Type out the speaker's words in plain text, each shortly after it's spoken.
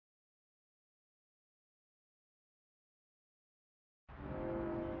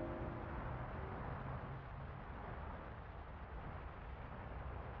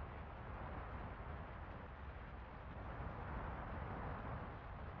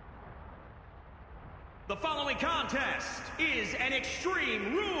The following contest is an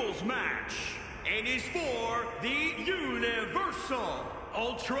Extreme Rules match and is for the Universal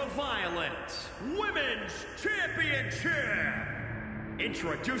Ultraviolet Women's Championship.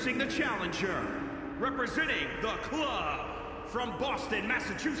 Introducing the challenger, representing the club from Boston,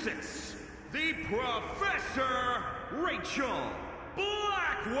 Massachusetts, the Professor Rachel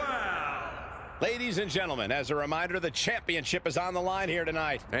Blackwell. Ladies and gentlemen, as a reminder, the championship is on the line here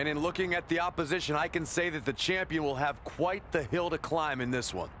tonight. And in looking at the opposition, I can say that the champion will have quite the hill to climb in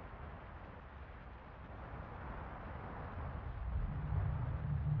this one.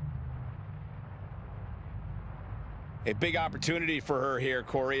 A big opportunity for her here,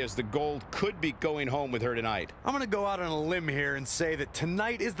 Corey, as the gold could be going home with her tonight. I'm going to go out on a limb here and say that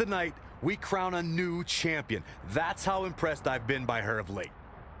tonight is the night we crown a new champion. That's how impressed I've been by her of late.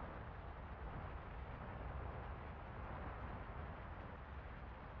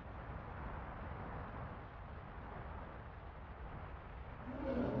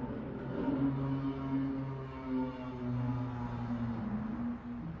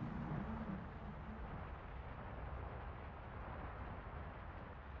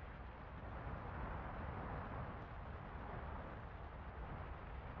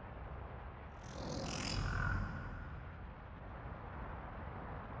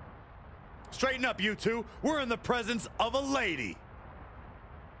 Straighten up, you two. We're in the presence of a lady.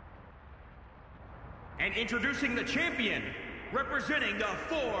 And introducing the champion, representing the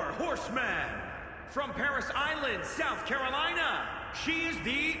Four Horsemen. From Paris Island, South Carolina, she is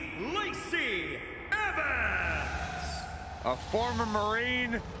the Lacy Evans. A former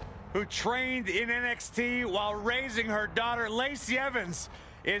Marine who trained in NXT while raising her daughter, Lacy Evans,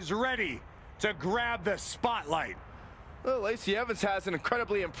 is ready to grab the spotlight. Well, Lacy Evans has an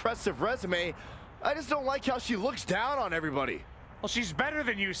incredibly impressive resume. I just don't like how she looks down on everybody. Well, she's better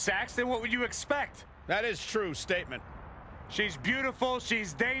than you, Saxton. What would you expect? That is true statement. She's beautiful,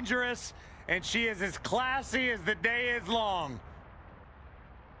 she's dangerous, and she is as classy as the day is long.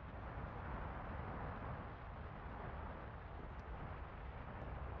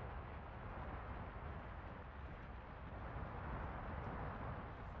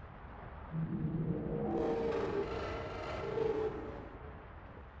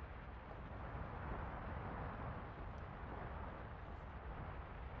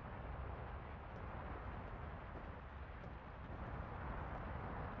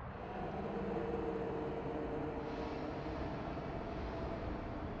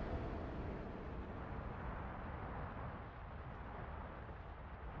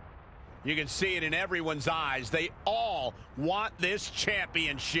 You can see it in everyone's eyes. They all want this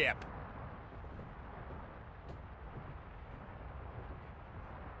championship.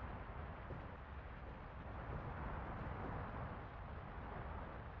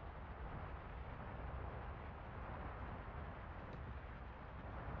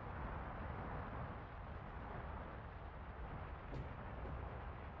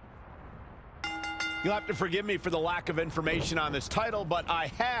 You'll have to forgive me for the lack of information on this title, but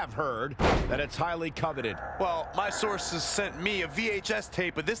I have heard that it's highly coveted. Well, my sources sent me a VHS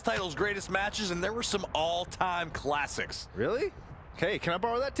tape of this title's greatest matches, and there were some all-time classics. Really? Okay, can I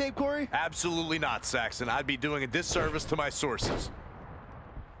borrow that tape, Corey? Absolutely not, Saxton. I'd be doing a disservice to my sources.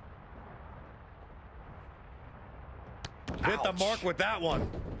 Ouch. Hit the mark with that one.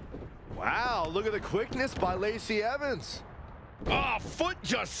 Wow, look at the quickness by Lacy Evans. Oh, foot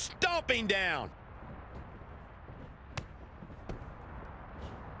just stomping down.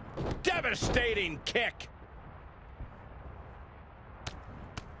 Devastating kick.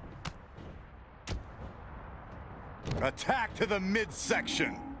 Attack to the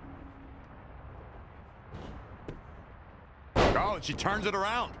midsection. Oh, and she turns it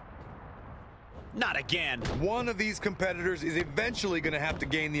around. Not again. One of these competitors is eventually going to have to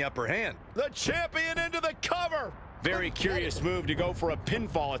gain the upper hand. The champion into the cover. Very curious move to go for a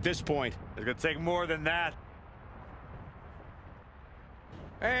pinfall at this point. It's going to take more than that.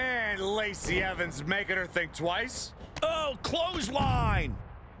 And Lacy Evans making her think twice. Oh, clothesline.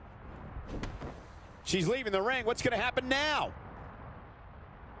 She's leaving the ring. What's going to happen now?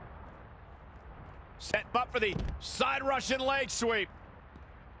 Set up for the side Russian leg sweep.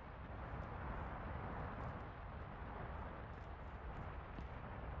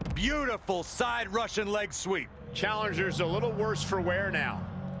 Beautiful side Russian leg sweep. Challenger's a little worse for wear now.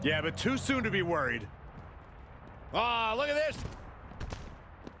 Yeah, but too soon to be worried. Ah, look at this.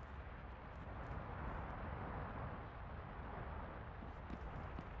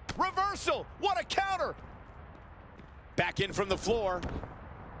 Reversal! What a counter! Back in from the floor.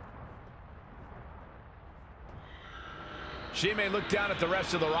 She may look down at the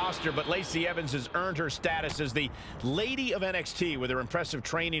rest of the roster, but Lacey Evans has earned her status as the Lady of NXT with her impressive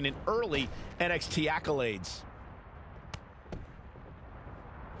training and early NXT accolades.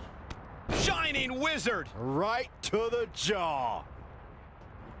 Shining Wizard. Right to the jaw.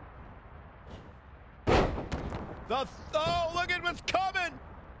 Oh, look at what's coming.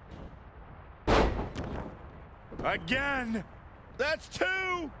 Again. That's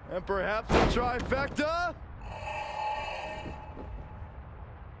two. And perhaps a trifecta.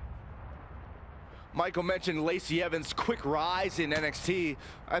 Michael mentioned Lacey Evans' quick rise in NXT.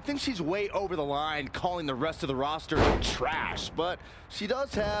 I think she's way over the line calling the rest of the roster trash, but she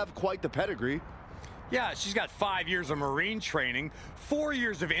does have quite the pedigree. Yeah, she's got 5 years of Marine training, 4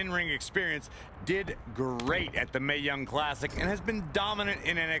 years of in-ring experience, did great at the Mae Young Classic, and has been dominant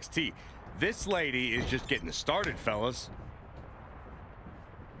in NXT. This lady is just getting started, fellas.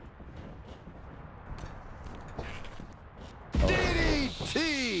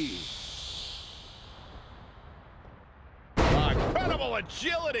 DDT! Incredible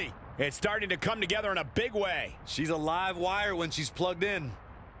agility. It's starting to come together in a big way. She's a live wire when she's plugged in.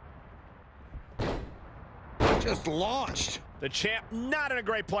 Just launched. The champ not in a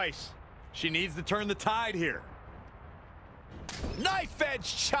great place. She needs to turn the tide here. Knife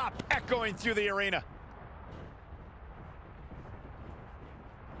edge chop echoing through the arena.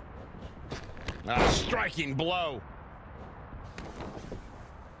 A striking blow.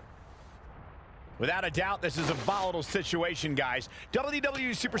 Without a doubt, this is a volatile situation, guys.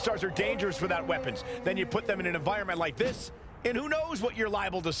 WWE superstars are dangerous without weapons. Then you put them in an environment like this, and who knows what you're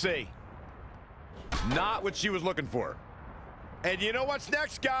liable to see. Not what she was looking for. And you know what's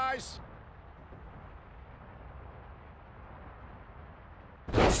next, guys?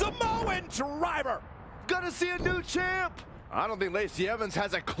 Samoan driver. Gonna see a new champ. I don't think Lacey Evans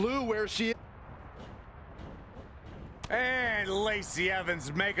has a clue where she is. And Lacey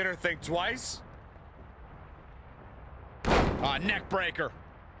Evans making her think twice. Neck breaker.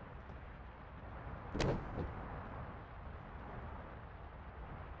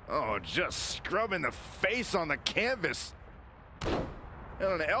 Oh, just scrubbing the face on the canvas.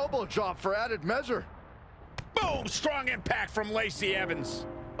 And an elbow drop for added measure. Boom! Strong impact from Lacey Evans.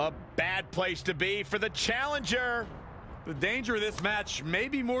 A bad place to be for the challenger. The danger of this match may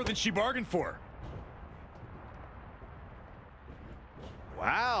be more than she bargained for.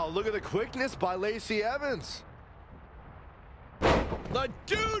 Wow, look at the quickness by Lacey Evans. The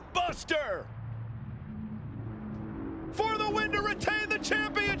Dude Buster. For the win to retain the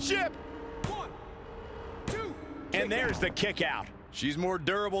championship. 1, 2. And there's the kick out. She's more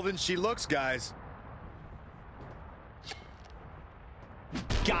durable than she looks, guys.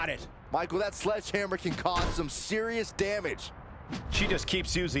 Got it. Michael, that sledgehammer can cause some serious damage. She just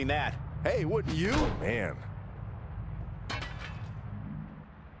keeps using that. Hey, wouldn't you? Man.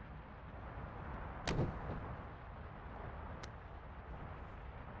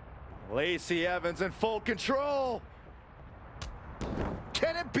 Lacey Evans in full control.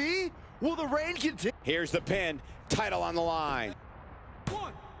 Can it be? Will the reign continue? Here's the pin. Title on the line.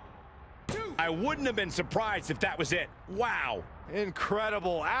 1, 2. I wouldn't have been surprised if that was it. Wow.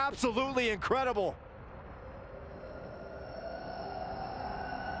 Incredible. Absolutely incredible.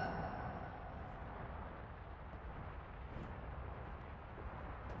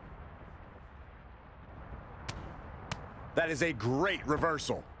 That is a great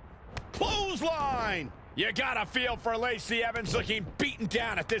reversal. Clothesline. You got a feel for Lacey Evans looking beaten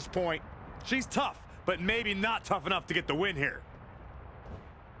down at this point. She's tough, but maybe not tough enough to get the win here.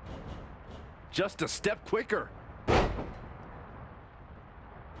 Just a step quicker.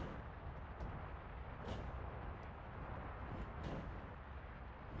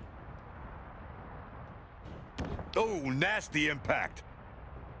 Oh, nasty impact.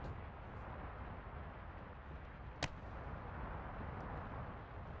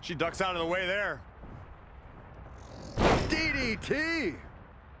 She ducks out of the way there. DDT.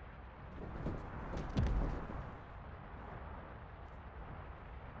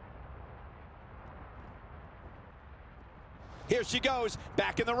 Here she goes,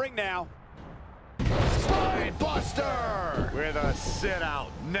 back in the ring now. Spine buster. With a sit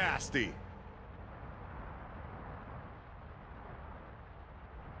out. Nasty.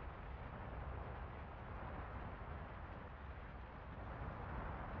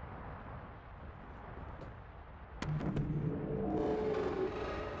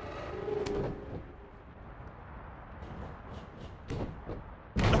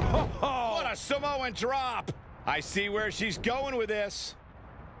 What a Samoan drop. I see where she's going with this.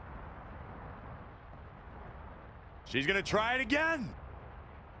 She's gonna try it again.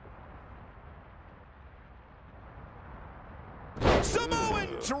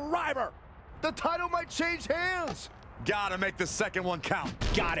 driver. The title might change hands. Gotta make the second one count.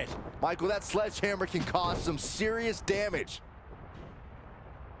 Got it. Michael, that sledgehammer can cause some serious damage.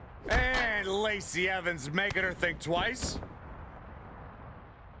 And Lacy Evans making her think twice.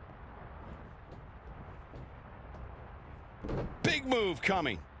 Big move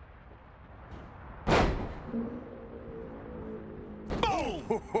coming.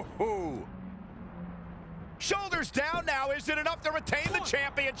 Boom! Shoulders down now. Is it enough to retain the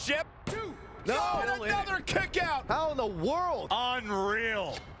championship? No, and another kick out. How in the world?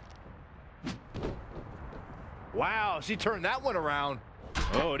 Unreal. Wow, she turned that one around.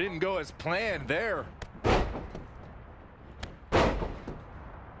 Oh, it didn't go as planned there.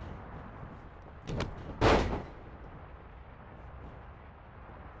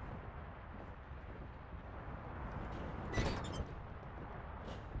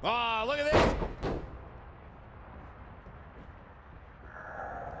 Ah, look at this.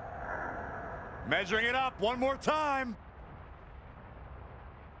 Measuring it up one more time.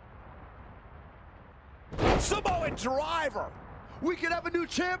 Samoan driver. We could have a new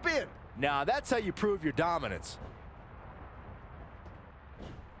champion. Now, that's how you prove your dominance.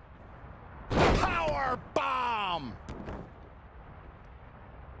 Power bomb.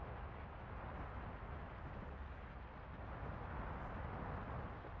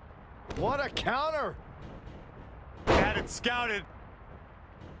 What a counter. Had it scouted.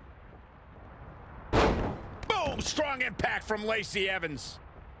 Boom! Strong impact from Lacy Evans.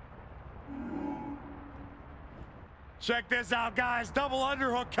 Check this out, guys. Double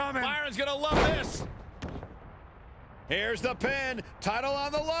underhook coming. Byron's gonna love this. Here's the pin. Title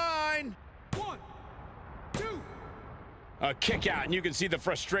on the line. 1, 2. A kick out, and you can see the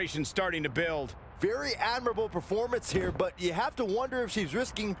frustration starting to build. Very admirable performance here, but you have to wonder if she's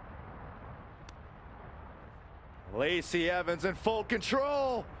risking. Lacy Evans in full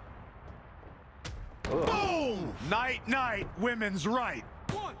control. Boom! Night, night, women's right.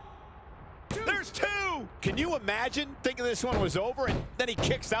 1, 2. There's two! Can you imagine thinking this one was over and then he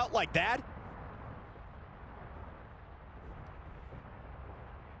kicks out like that?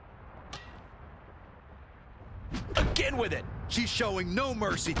 Again with it. She's showing no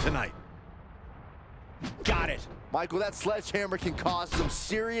mercy tonight. Got it. Michael, that sledgehammer can cause some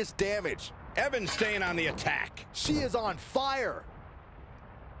serious damage. Evans staying on the attack. She is on fire.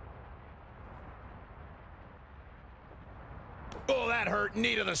 Oh, that hurt.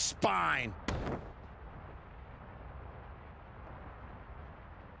 Knee to the spine.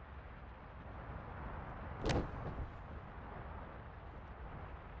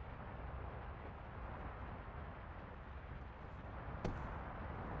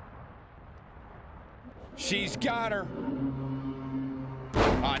 She's got her.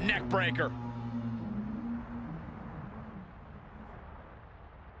 Neck breaker.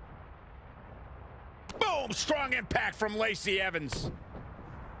 Boom! Strong impact from Lacy Evans.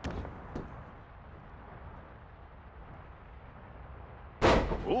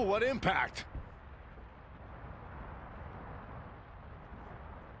 Ooh, what impact.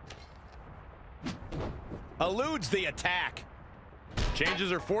 Eludes the attack.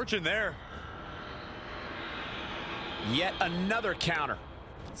 Changes her fortune there. Yet another counter.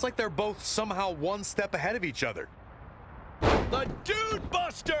 It's like they're both somehow one step ahead of each other. The Dude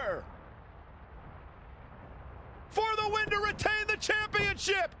Buster! For the win to retain the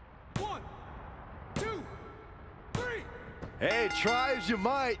championship! 1, 2, 3. Hey, try as you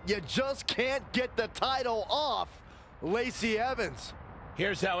might, you just can't get the title off Lacy Evans.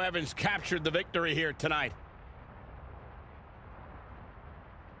 Here's how Evans captured the victory here tonight.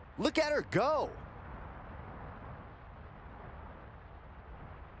 Look at her go.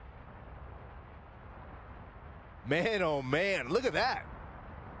 Man, oh man, look at that.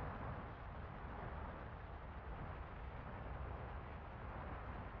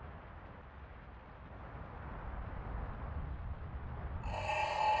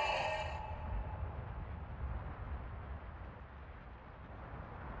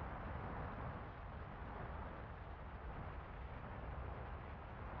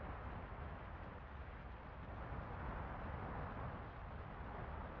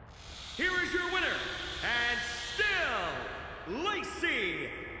 Here is your winner, and still, Lacy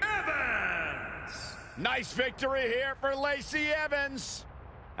Evans! Nice victory here for Lacy Evans.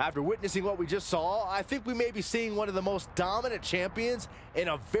 After witnessing what we just saw, I think we may be seeing one of the most dominant champions in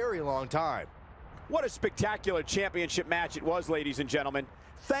a very long time. What a spectacular championship match it was, ladies and gentlemen.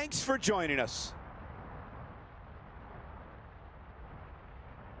 Thanks for joining us.